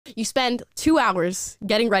You spend 2 hours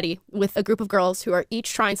getting ready with a group of girls who are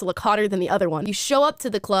each trying to look hotter than the other one. You show up to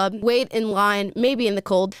the club, wait in line, maybe in the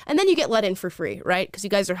cold, and then you get let in for free, right? Because you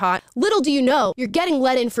guys are hot. Little do you know, you're getting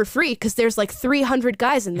let in for free because there's like 300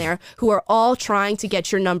 guys in there who are all trying to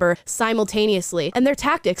get your number simultaneously. And their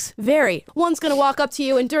tactics vary. One's gonna walk up to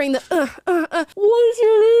you and during the, what is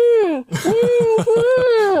your name?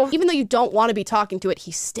 Even though you don't want to be talking to it,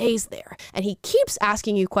 he stays there and he keeps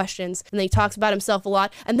asking you questions, and then he talks about himself a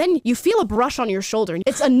lot, and then you feel a brush on your shoulder.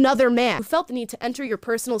 It's another man who felt the need to enter your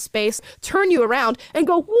personal space, turn you around, and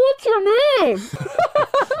go, what's your name?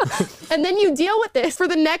 And then you deal with this for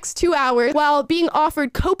the next 2 hours while being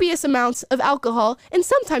offered copious amounts of alcohol and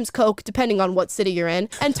sometimes Coke, depending on what city you're in,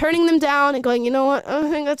 and turning them down and going, you know what, I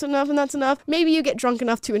think that's enough and that's enough. Maybe you get drunk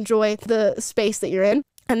enough to enjoy the space that you're in.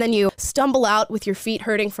 And then you stumble out with your feet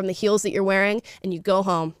hurting from the heels that you're wearing, and you go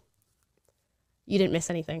home. You didn't miss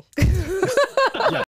anything.